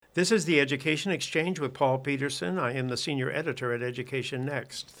This is the Education Exchange with Paul Peterson. I am the senior editor at Education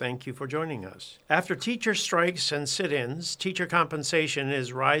Next. Thank you for joining us. After teacher strikes and sit-ins, teacher compensation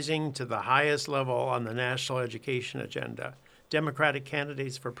is rising to the highest level on the national education agenda. Democratic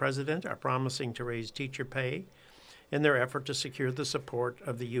candidates for president are promising to raise teacher pay in their effort to secure the support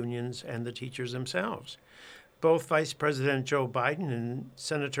of the unions and the teachers themselves. Both Vice President Joe Biden and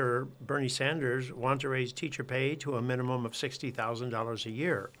Senator Bernie Sanders want to raise teacher pay to a minimum of $60,000 a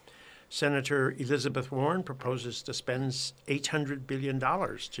year. Senator Elizabeth Warren proposes to spend $800 billion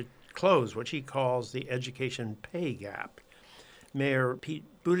to close what she calls the education pay gap. Mayor Pete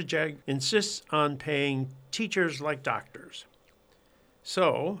Buttigieg insists on paying teachers like doctors.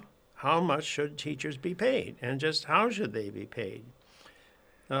 So, how much should teachers be paid, and just how should they be paid?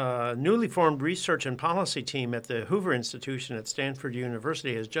 A newly formed research and policy team at the Hoover Institution at Stanford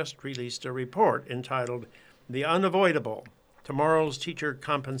University has just released a report entitled The Unavoidable: Tomorrow's Teacher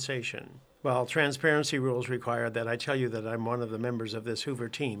Compensation. Well, transparency rules require that I tell you that I'm one of the members of this Hoover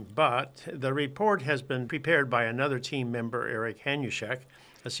team, but the report has been prepared by another team member, Eric Hanushek,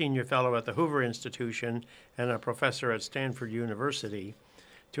 a senior fellow at the Hoover Institution and a professor at Stanford University.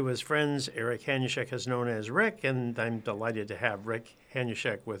 To his friends, Eric Hanushek is known as Rick, and I'm delighted to have Rick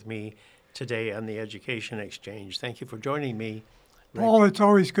Hanushek with me today on the Education Exchange. Thank you for joining me, Rick. Paul, it's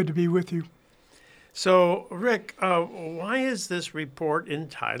always good to be with you. So, Rick, why is this report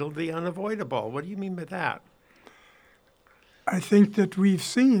entitled The Unavoidable? What do you mean by that? I think that we've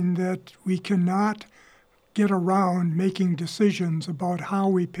seen that we cannot get around making decisions about how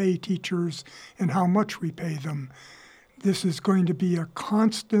we pay teachers and how much we pay them. This is going to be a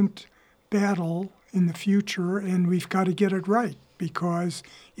constant battle in the future, and we've got to get it right because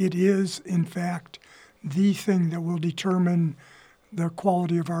it is, in fact, the thing that will determine the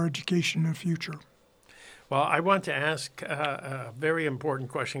quality of our education in the future. Well, I want to ask a very important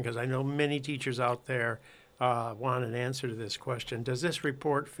question because I know many teachers out there want an answer to this question. Does this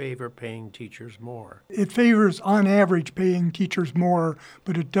report favor paying teachers more? It favors, on average, paying teachers more,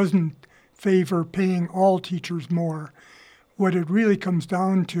 but it doesn't favor paying all teachers more. What it really comes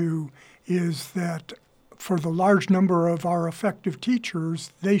down to is that for the large number of our effective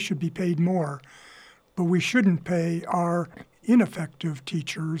teachers, they should be paid more. But we shouldn't pay our ineffective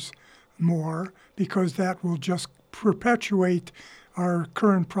teachers more because that will just perpetuate our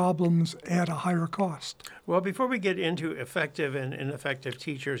current problems at a higher cost. Well, before we get into effective and ineffective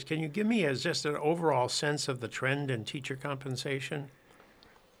teachers, can you give me just an overall sense of the trend in teacher compensation?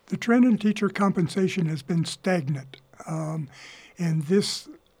 The trend in teacher compensation has been stagnant, and this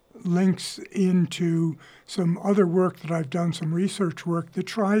links into some other work that I've done, some research work that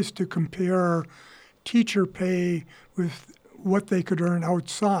tries to compare teacher pay with what they could earn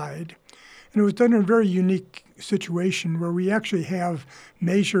outside. And it was done in a very unique situation where we actually have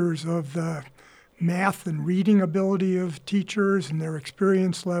measures of the math and reading ability of teachers and their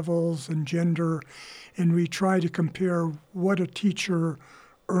experience levels and gender, and we try to compare what a teacher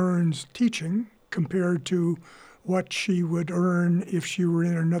earns teaching compared to what she would earn if she were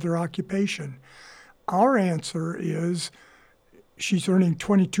in another occupation. Our answer is she's earning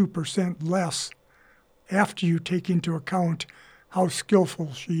 22% less after you take into account how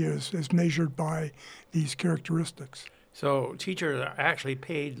skillful she is as measured by these characteristics. So teachers are actually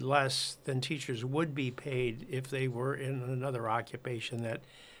paid less than teachers would be paid if they were in another occupation that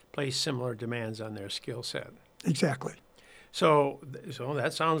placed similar demands on their skill set. Exactly. So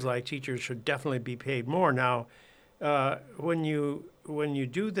that sounds like teachers should definitely be paid more. Now, when you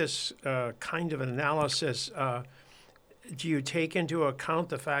do this kind of analysis, do you take into account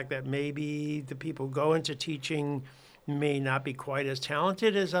the fact that maybe the people who go into teaching may not be quite as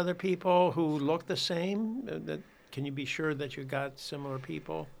talented as other people who look the same? Can you be sure that you got similar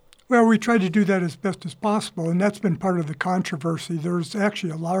people? Well, we try to do that as best as possible, and that's been part of the controversy. There's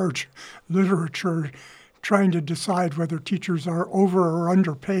actually a large literature trying to decide whether teachers are over or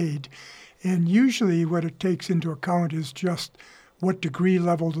underpaid. And usually what it takes into account is just what degree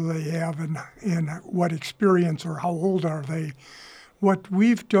level do they have and what experience or how old are they. What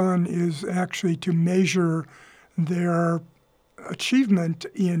we've done is actually to measure their achievement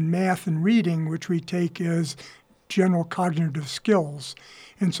in math and reading, which we take as general cognitive skills.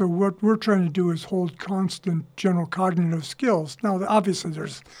 And so what we're trying to do is hold constant general cognitive skills. Now, obviously,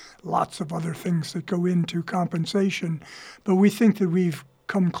 there's lots of other things that go into compensation, but we think that we've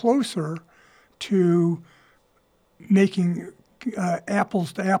come closer to making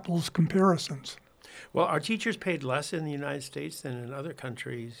apples-to-apples comparisons. Well, are teachers paid less in the United States than in other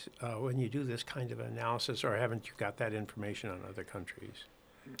countries when you do this kind of analysis, or haven't you got that information on other countries?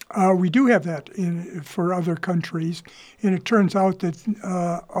 We do have that for other countries, and it turns out that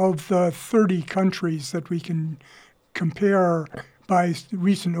of the 30 countries that we can compare by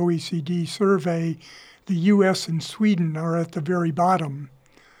recent OECD survey, the U.S. and Sweden are at the very bottom.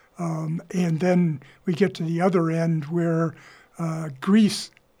 And then we get to the other end where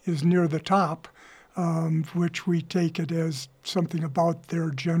Greece is near the top, which we take it as something about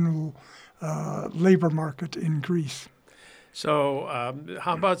their general labor market in Greece. So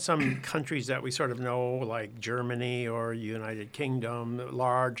how about some countries that we sort of know, like Germany or United Kingdom,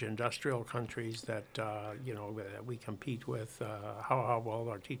 large industrial countries that, that we compete with? How well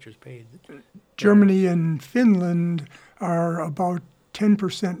are teachers paid? Germany and Finland are about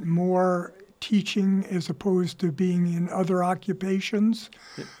 10% more teaching as opposed to being in other occupations.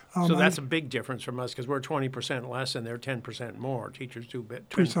 So that's a big difference from us because we're 20% less and they're 10% more. Teachers do 20%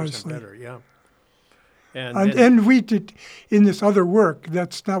 Precisely. better, yeah. And we did, in this other work,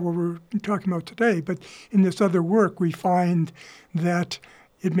 that's not what we're talking about today, but in this other work we find that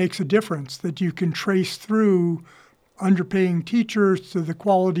it makes a difference, that you can trace through underpaying teachers to the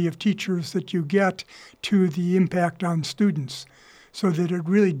quality of teachers that you get to the impact on students, so that it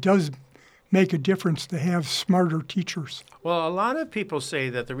really does make a difference to have smarter teachers. Well, a lot of people say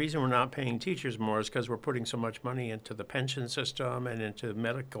that the reason we're not paying teachers more is because we're putting so much money into the pension system and into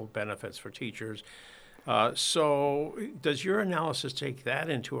medical benefits for teachers. So does your analysis take that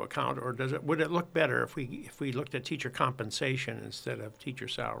into account, or would it look better if we looked at teacher compensation instead of teacher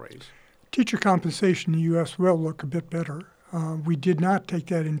salaries? Teacher compensation in the U.S. will look a bit better. We did not take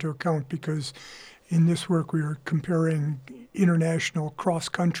that into account because in this work we were comparing international cross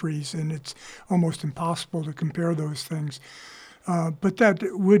countries, and it's almost impossible to compare those things. But that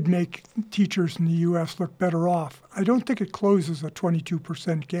would make teachers in the U.S. look better off. I don't think it closes a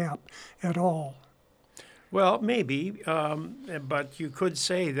 22% gap at all. Well, maybe, but you could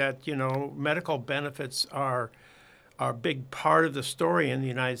say that, medical benefits are a big part of the story in the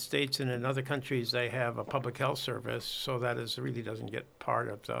United States, and in other countries they have a public health service, so that really doesn't get part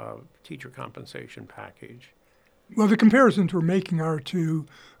of the teacher compensation package. Well, the comparisons we're making are to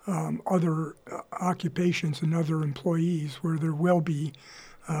other occupations and other employees where there will be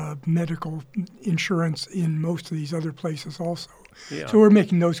medical insurance in most of these other places also. Yeah. So we're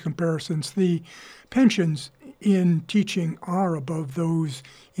making those comparisons. The pensions in teaching are above those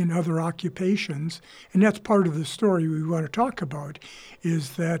in other occupations, and that's part of the story we want to talk about,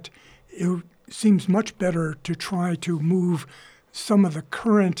 is that it seems much better to try to move some of the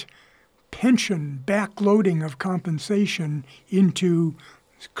current pension backloading of compensation into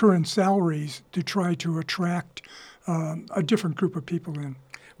current salaries to try to attract a different group of people in.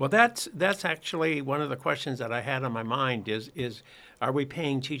 Well, that's actually one of the questions that I had on my mind is are we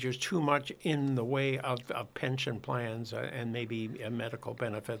paying teachers too much in the way of pension plans and maybe medical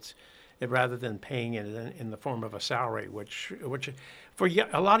benefits rather than paying it in the form of a salary, which for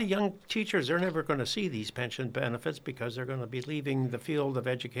a lot of young teachers, they're never going to see these pension benefits because they're going to be leaving the field of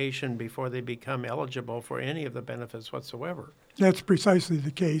education before they become eligible for any of the benefits whatsoever. That's precisely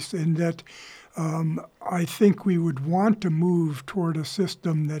the case, and that I think we would want to move toward a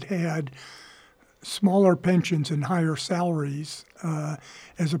system that had smaller pensions and higher salaries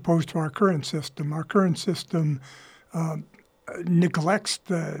as opposed to our current system. Our current system neglects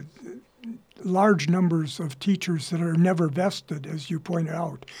the large numbers of teachers that are never vested, as you point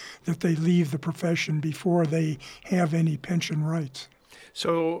out, that they leave the profession before they have any pension rights.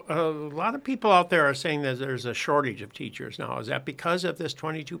 So a lot of people out there are saying that there's a shortage of teachers now. Is that because of this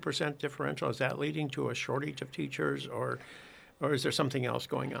 22% differential? Is that leading to a shortage of teachers, or is there something else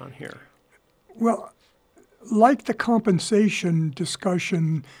going on here? Well, like the compensation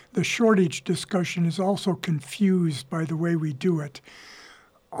discussion, the shortage discussion is also confused by the way we do it.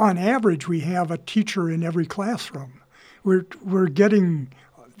 On average, we have a teacher in every classroom. We're getting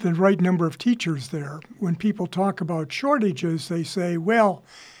the right number of teachers there. When people talk about shortages, they say, well,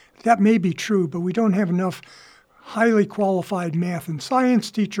 that may be true, but we don't have enough highly qualified math and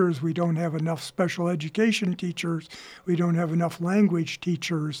science teachers. We don't have enough special education teachers. We don't have enough language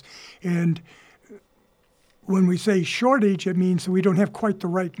teachers. And when we say shortage, it means that we don't have quite the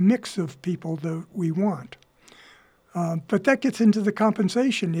right mix of people that we want. But that gets into the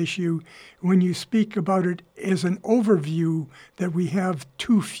compensation issue when you speak about it as an overview that we have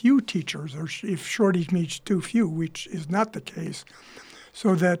too few teachers, or if shortage means too few, which is not the case.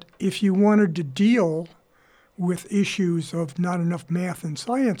 So that if you wanted to deal with issues of not enough math and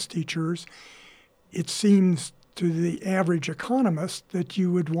science teachers, it seems to the average economist that you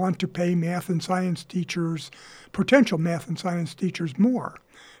would want to pay math and science teachers, potential math and science teachers more,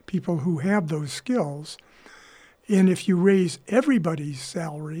 people who have those skills. And if you raise everybody's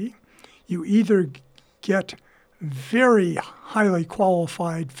salary, you either get very highly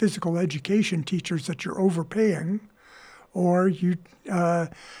qualified physical education teachers that you're overpaying, or you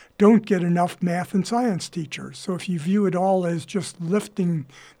don't get enough math and science teachers. So if you view it all as just lifting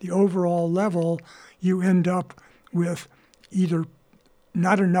the overall level, you end up with either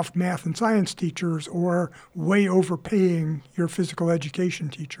not enough math and science teachers or way overpaying your physical education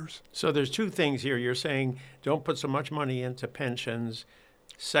teachers. So there's two things here. You're saying don't put so much money into pensions.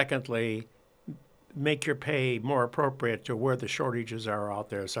 Secondly, make your pay more appropriate to where the shortages are out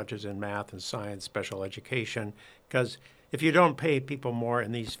there, such as in math and science, special education. Because if you don't pay people more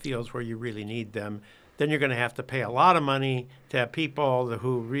in these fields where you really need them, then you're going to have to pay a lot of money to have people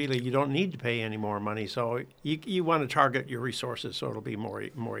who really you don't need to pay any more money. So you want to target your resources so it'll be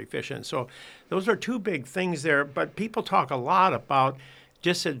more efficient. So those are two big things there. But people talk a lot about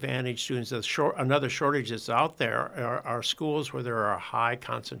disadvantaged students. Another shortage that's out there are schools where there are high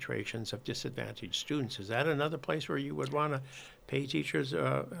concentrations of disadvantaged students. Is that another place where you would want to pay teachers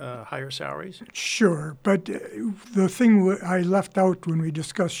higher salaries? Sure, but the thing I left out when we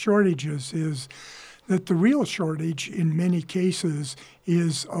discussed shortages is that the real shortage in many cases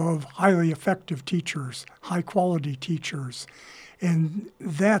is of highly effective teachers, high-quality teachers. And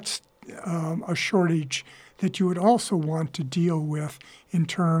that's a shortage that you would also want to deal with in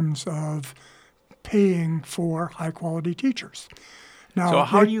terms of paying for high-quality teachers. Now, so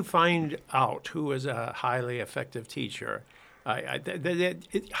how do you find out who is a highly effective teacher?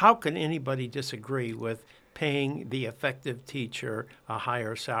 How can anybody disagree with paying the effective teacher a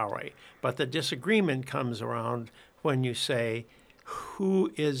higher salary? But the disagreement comes around when you say,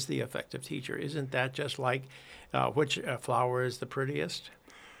 who is the effective teacher? Isn't that just like which flower is the prettiest?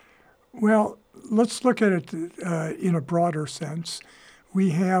 Well, let's look at it in a broader sense.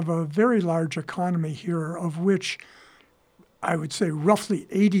 We have a very large economy here, of which I would say roughly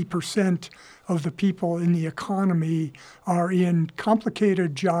 80% of the people in the economy are in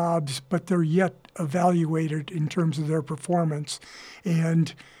complicated jobs, but they're yet evaluated in terms of their performance.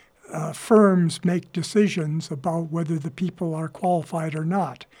 And firms make decisions about whether the people are qualified or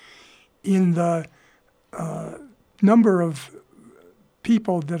not. In the number of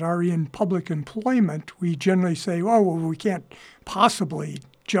people that are in public employment, we generally say, oh, well, we can't possibly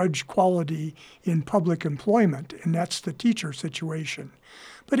judge quality in public employment, and that's the teacher situation.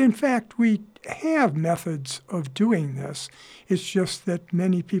 But in fact, we have methods of doing this. It's just that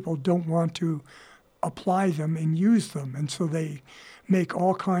many people don't want to apply them and use them, and so they make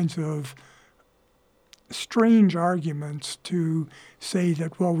all kinds of strange arguments to say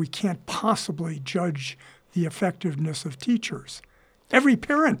that, well, we can't possibly judge the effectiveness of teachers. Every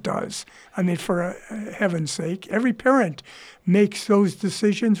parent does. I mean, for heaven's sake, every parent makes those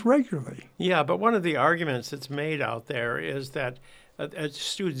decisions regularly. Yeah, but one of the arguments that's made out there is that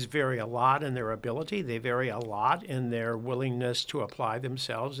students vary a lot in their ability. They vary a lot in their willingness to apply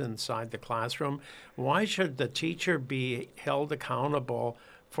themselves inside the classroom. Why should the teacher be held accountable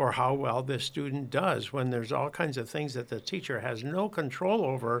for how well this student does when there's all kinds of things that the teacher has no control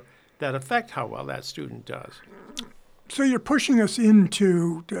over that affect how well that student does? So you're pushing us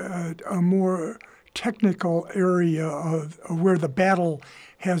into a more technical area of where the battle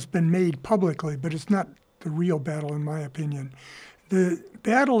has been made publicly, but it's not the real battle, in my opinion. The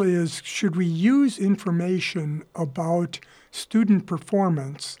battle is, should we use information about student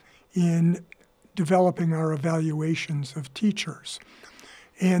performance in developing our evaluations of teachers?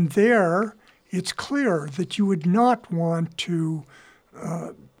 And there, it's clear that you would not want to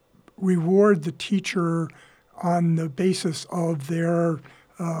reward the teacher on the basis of their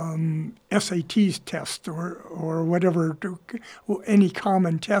SATs test or whatever, any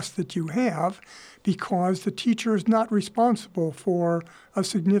common test that you have, because the teacher is not responsible for a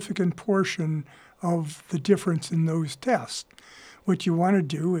significant portion of the difference in those tests. What you want to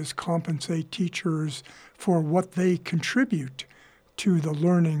do is compensate teachers for what they contribute to the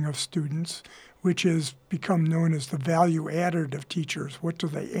learning of students, which has become known as the value added of teachers. What do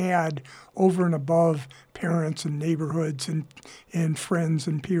they add over and above parents and neighborhoods and friends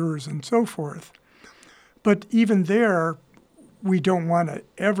and peers and so forth? But even there, we don't want to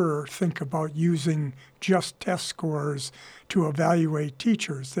ever think about using just test scores to evaluate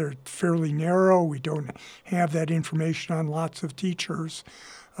teachers. They're fairly narrow. We don't have that information on lots of teachers.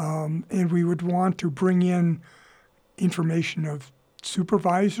 And we would want to bring in information of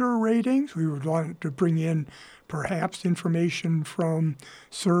supervisor ratings. We would want to bring in perhaps information from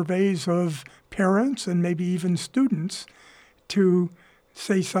surveys of parents and maybe even students to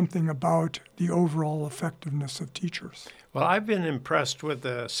say something about the overall effectiveness of teachers. Well, I've been impressed with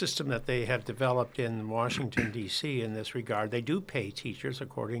the system that they have developed in Washington, D.C. in this regard. They do pay teachers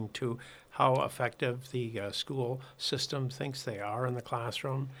according to how effective the school system thinks they are in the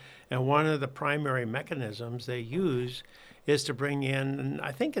classroom. And one of the primary mechanisms they use is to bring in,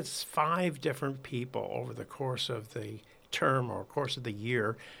 I think it's 5 different people over the course of the term or course of the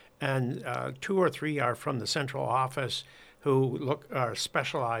year. And 2 or 3 are from the central office who are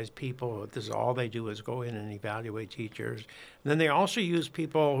specialized people. This is all they do is go in and evaluate teachers. And then they also use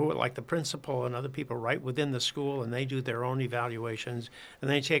people who, like the principal and other people right within the school, and they do their own evaluations. And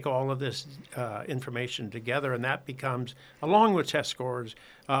they take all of this information together, and that becomes, along with test scores,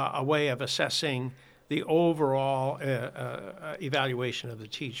 a way of assessing the overall evaluation of the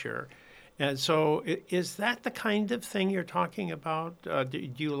teacher. And so is that the kind of thing you're talking about? Do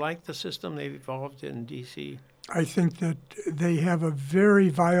you like the system they've evolved in D.C.? I think that they have a very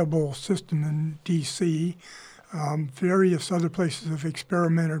viable system in D.C. Various other places have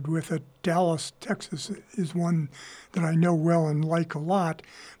experimented with it. Dallas, Texas is one that I know well and like a lot.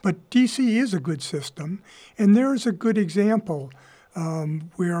 But D.C. is a good system, and there's a good example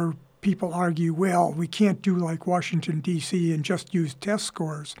where people argue, well, we can't do like Washington, D.C. and just use test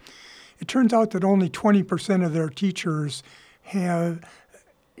scores. It turns out that only 20% of their teachers have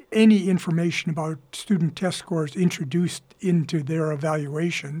any information about student test scores introduced into their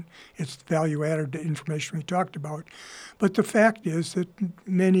evaluation. It's value-added information we talked about. But the fact is that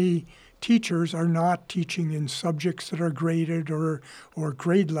many teachers are not teaching in subjects that are graded or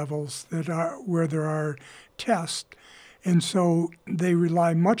grade levels that are where there are tests. And so they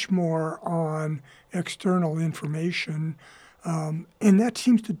rely much more on external information, and that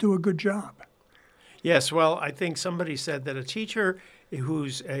seems to do a good job. Yes, well, I think somebody said that a teacher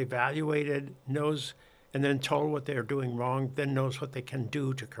who's evaluated knows and then told what they're doing wrong, then knows what they can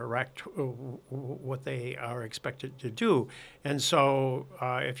do to correct what they are expected to do. And so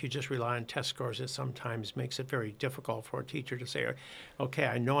if you just rely on test scores, it sometimes makes it very difficult for a teacher to say, okay,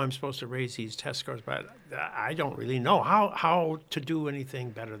 I know I'm supposed to raise these test scores, but I don't really know how to do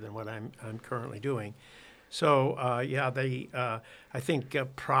anything better than what I'm currently doing. So, I think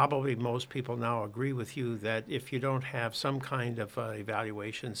probably most people now agree with you that if you don't have some kind of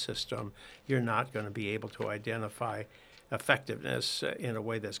evaluation system, you're not going to be able to identify effectiveness in a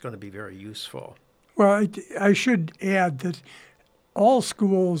way that's going to be very useful. Well, I should add that all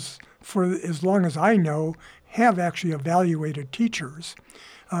schools, for as long as I know, have actually evaluated teachers.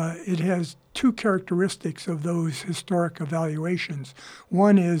 It has 2 characteristics of those historic evaluations.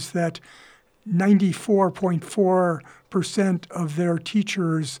 One is that 94.4% of their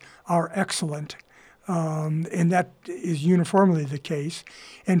teachers are excellent, and that is uniformly the case.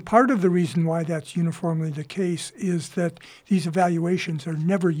 And part of the reason why that's uniformly the case is that these evaluations are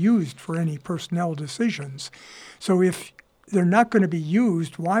never used for any personnel decisions. So if they're not going to be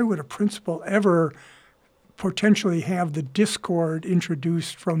used, why would a principal ever potentially have the discord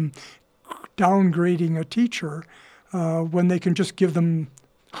introduced from downgrading a teacher when they can just give them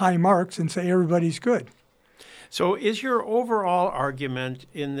high marks and say everybody's good? So is your overall argument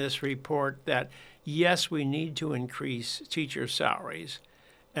in this report that, yes, we need to increase teacher salaries,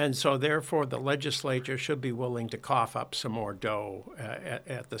 and so therefore the legislature should be willing to cough up some more dough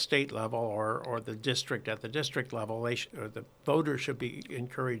at the state level or the district at the district level, or the voters should be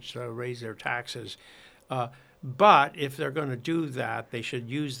encouraged to raise their taxes, but if they're going to do that, they should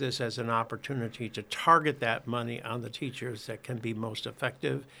use this as an opportunity to target that money on the teachers that can be most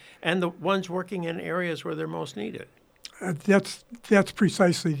effective and the ones working in areas where they're most needed. That's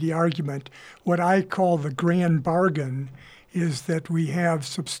precisely the argument. What I call the grand bargain is that we have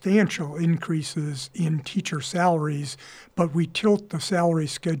substantial increases in teacher salaries, but we tilt the salary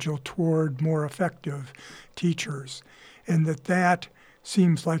schedule toward more effective teachers, and that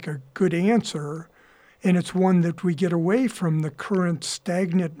seems like a good answer. And it's one that we get away from the current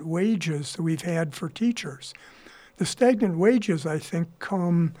stagnant wages that we've had for teachers. The stagnant wages, I think,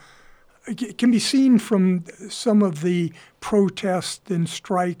 can be seen from some of the protests and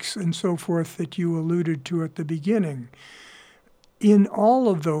strikes and so forth that you alluded to at the beginning. In all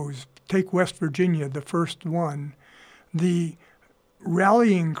of those, take West Virginia, the first one, the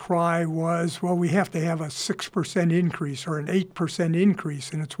rallying cry was, well, we have to have a 6% increase or an 8%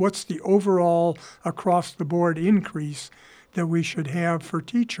 increase, and it's what's the overall across-the-board increase that we should have for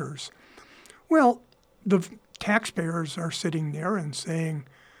teachers. Well, the taxpayers are sitting there and saying,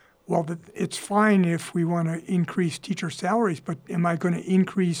 well, it's fine if we want to increase teacher salaries, but am I going to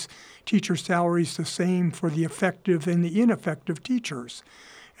increase teacher salaries the same for the effective and the ineffective teachers?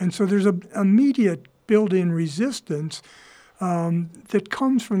 And so there's an immediate built-in resistance that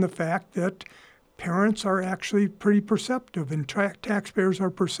comes from the fact that parents are actually pretty perceptive and taxpayers are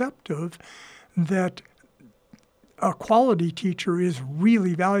perceptive that a quality teacher is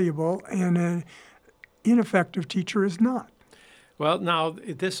really valuable and an ineffective teacher is not. Well, now,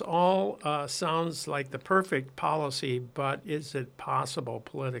 this all sounds like the perfect policy, but is it possible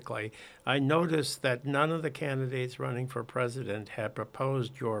politically? I noticed that none of the candidates running for president had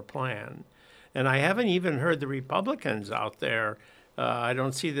proposed your plan. And I haven't even heard the Republicans out there. I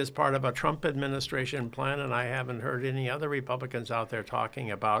don't see this part of a Trump administration plan, and I haven't heard any other Republicans out there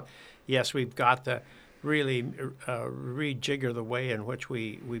talking about, yes, we've got to really rejigger the way in which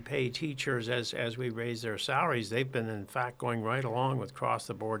we pay teachers as we raise their salaries. They've been, in fact, going right along with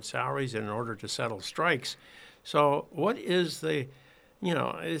across-the-board salaries in order to settle strikes. So what is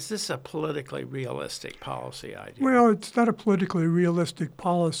is this a politically realistic policy idea? Well, it's not a politically realistic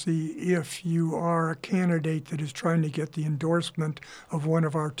policy if you are a candidate that is trying to get the endorsement of one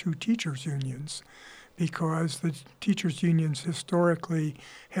of our two teachers' unions, because the teachers' unions historically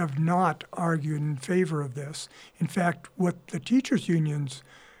have not argued in favor of this. In fact, what the teachers' unions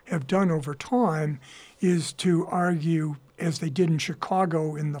have done over time is to argue, as they did in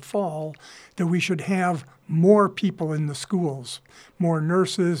Chicago in the fall, that we should have more people in the schools, more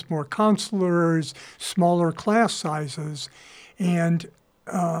nurses, more counselors, smaller class sizes. And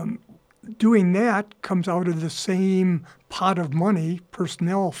doing that comes out of the same pot of money,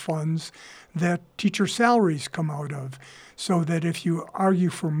 personnel funds, that teacher salaries come out of. So that if you argue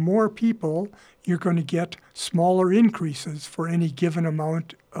for more people, you're going to get smaller increases for any given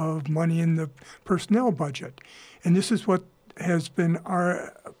amount of money in the personnel budget. And this is what has been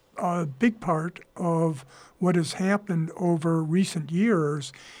a big part of what has happened over recent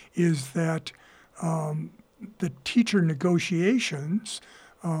years, is that the teacher negotiations,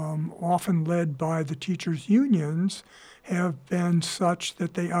 often led by the teachers' unions, have been such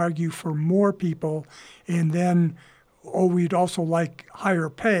that they argue for more people, and then, we'd also like higher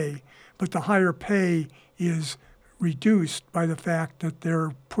pay, but the higher pay is reduced by the fact that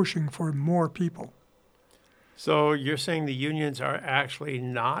they're pushing for more people. So you're saying the unions are actually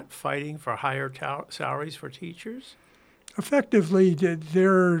not fighting for higher salaries for teachers? Effectively,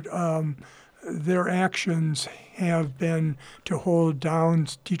 their actions have been to hold down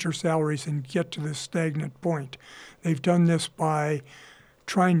teacher salaries and get to this stagnant point. They've done this by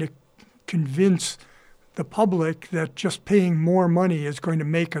trying to convince the public that just paying more money is going to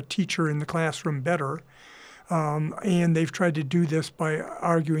make a teacher in the classroom better. And they've tried to do this by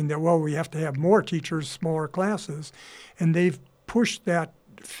arguing that, well, we have to have more teachers, smaller classes. And they've pushed that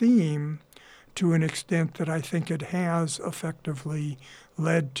theme to an extent that I think it has effectively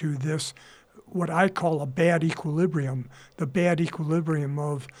led to this, what I call a bad equilibrium, the bad equilibrium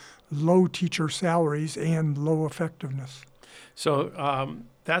of low teacher salaries and low effectiveness. So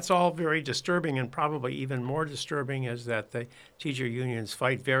that's all very disturbing, and probably even more disturbing is that the teacher unions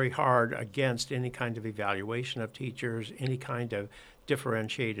fight very hard against any kind of evaluation of teachers, any kind of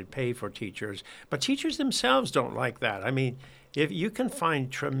differentiated pay for teachers. But teachers themselves don't like that. I mean, if you can find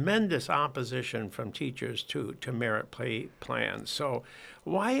tremendous opposition from teachers to merit pay plans. So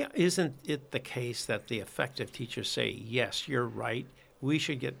why isn't it the case that the effective teachers say, yes, you're right, we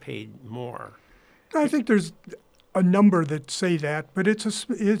should get paid more? I think there's a number that say that, but it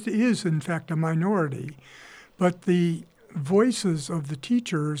is in fact a minority. But the voices of the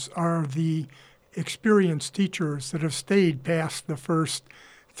teachers are the experienced teachers that have stayed past the first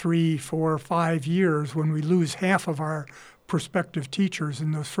 3, 4, 5 years, when we lose half of our prospective teachers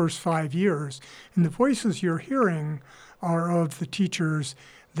in those first 5 years. And the voices you're hearing are of the teachers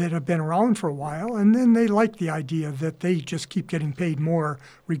that have been around for a while, and then they like the idea that they just keep getting paid more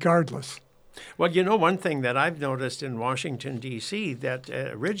regardless. Well, one thing that I've noticed in Washington, D.C., that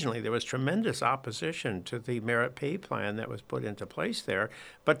originally there was tremendous opposition to the merit pay plan that was put into place there.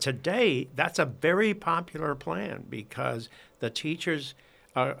 But today, that's a very popular plan because the teachers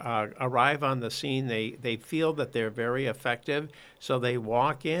arrive on the scene. They feel that they're very effective, so they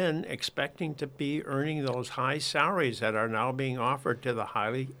walk in expecting to be earning those high salaries that are now being offered to the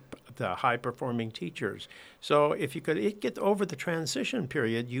high-performing teachers. So if you could get over the transition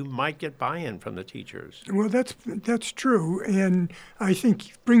period, you might get buy-in from the teachers. Well, that's true, and I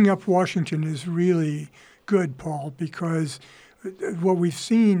think bringing up Washington is really good, Paul, because what we've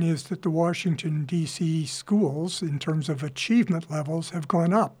seen is that the Washington, D.C. schools, in terms of achievement levels, have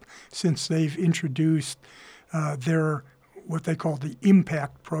gone up since they've introduced their what they call the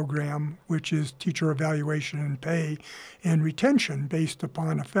impact program, which is teacher evaluation and pay and retention based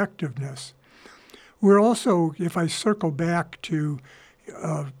upon effectiveness. We're also, if I circle back to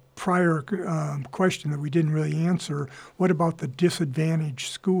prior question that we didn't really answer, what about the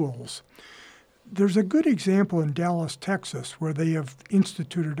disadvantaged schools? There's a good example in Dallas, Texas, where they have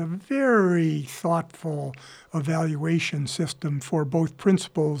instituted a very thoughtful evaluation system for both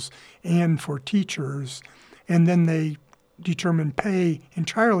principals and for teachers, and then they determine pay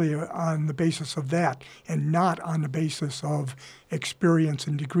entirely on the basis of that and not on the basis of experience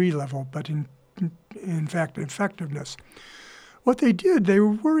and degree level, but in fact effectiveness. What they did, they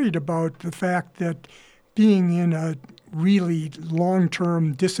were worried about the fact that being in a really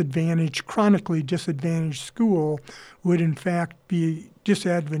long-term disadvantaged, chronically disadvantaged school would in fact be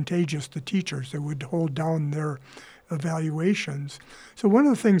disadvantageous to teachers. It would hold down their evaluations. So one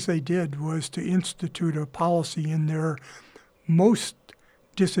of the things they did was to institute a policy in their most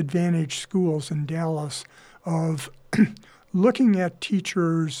disadvantaged schools in Dallas of looking at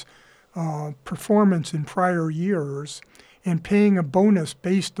teachers' performance in prior years and paying a bonus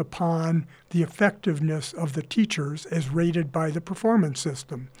based upon the effectiveness of the teachers as rated by the performance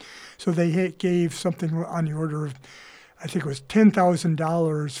system. So they gave something on the order of, I think it was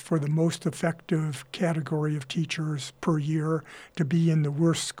 $10,000 for the most effective category of teachers per year to be in the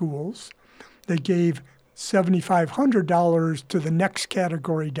worst schools. They gave $7,500 to the next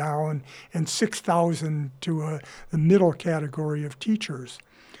category down and $6,000 to the middle category of teachers.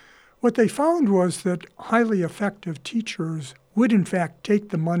 What they found was that highly effective teachers would in fact take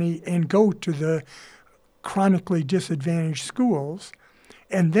the money and go to the chronically disadvantaged schools.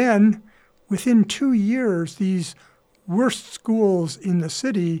 And then within 2 years, these worst schools in the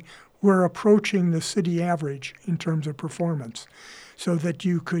city were approaching the city average in terms of performance, so that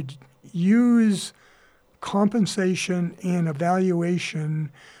you could use compensation and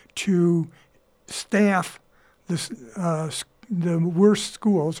evaluation to staff the worst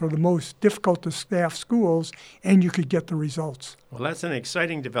schools or the most difficult to staff schools, and you could get the results. Well, that's an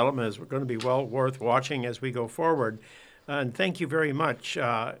exciting development. It's going to be well worth watching as we go forward. And thank you very much,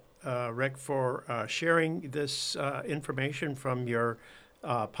 Rick, for sharing this information from your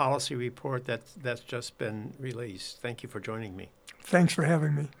policy report that's just been released. Thank you for joining me. Thanks for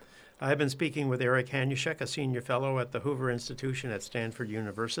having me. I've been speaking with Eric Hanushek, a senior fellow at the Hoover Institution at Stanford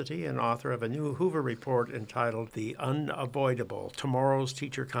University and author of a new Hoover report entitled The Unavoidable: Tomorrow's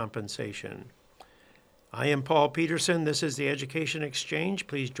Teacher Compensation. I am Paul Peterson. This is the Education Exchange.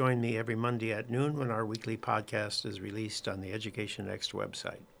 Please join me every Monday at noon when our weekly podcast is released on the Education Next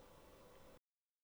website.